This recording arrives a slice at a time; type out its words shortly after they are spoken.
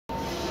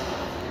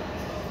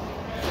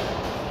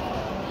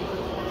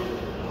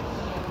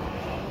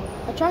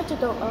I tried to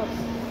go up.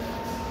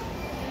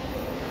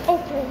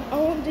 Okay, I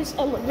want this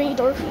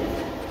elevator.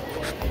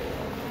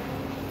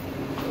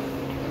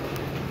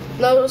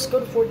 Now let's go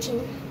to 14.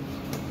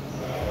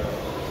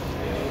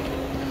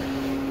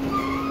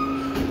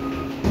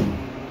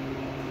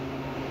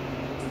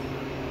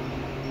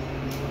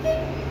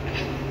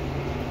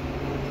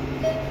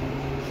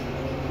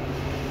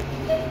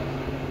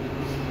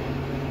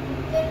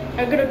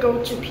 I'm gonna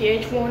go to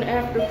PH1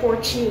 after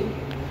 14.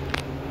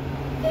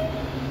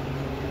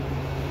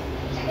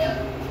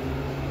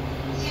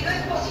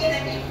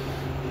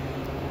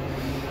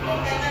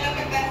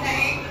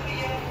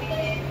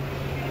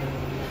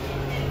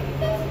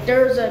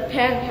 There's a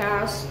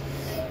penthouse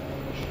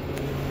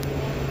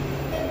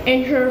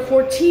in here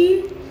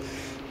 14.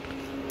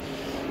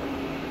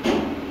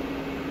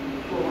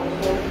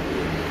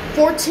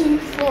 14th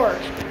floor.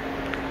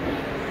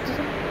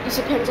 It's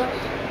a penthouse.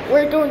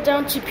 We're going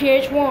down to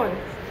PH1.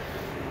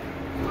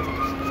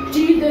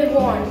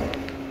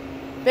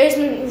 D1.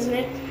 Basement, isn't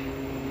it?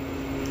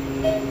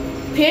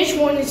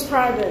 PH1 is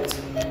private.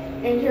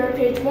 And here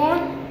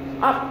PH1.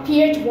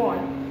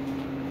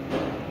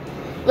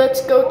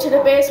 Let's go to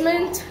the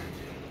basement.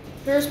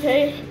 There's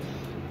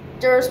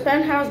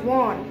penthouse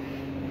 1.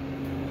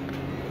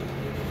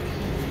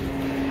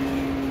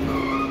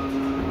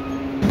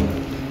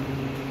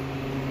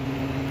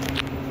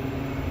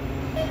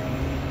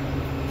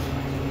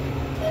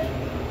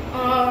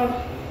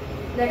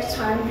 Next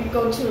time we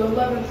go to the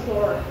 11th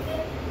floor.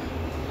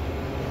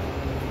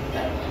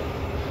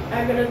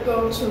 I'm gonna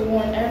go to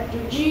 1 after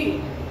G.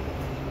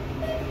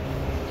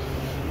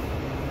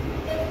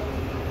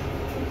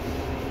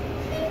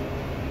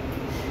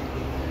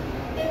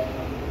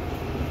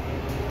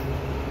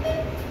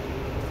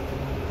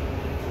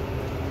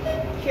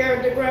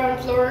 Here, the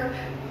ground floor.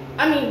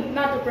 I mean,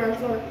 not the ground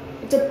floor.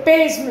 It's a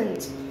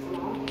basement.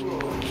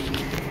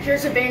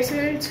 Here's a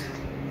basement.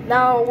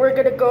 Now we're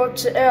gonna go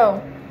to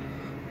L.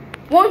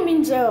 1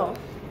 means L.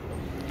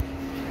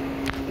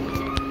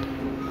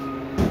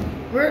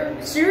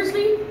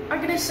 Seriously?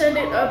 I'm gonna send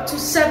it up to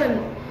 7.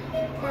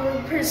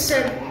 We're gonna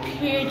set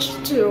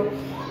PH2.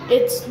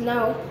 It's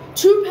now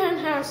 2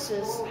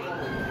 penthouses.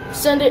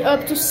 Send it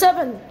up to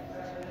 7.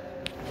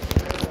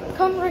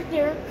 Come right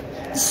there.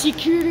 The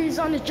security is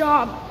on the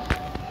job.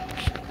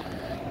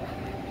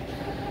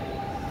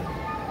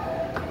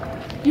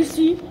 You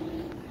see?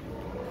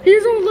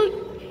 He's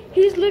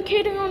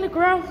located on the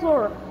ground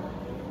floor.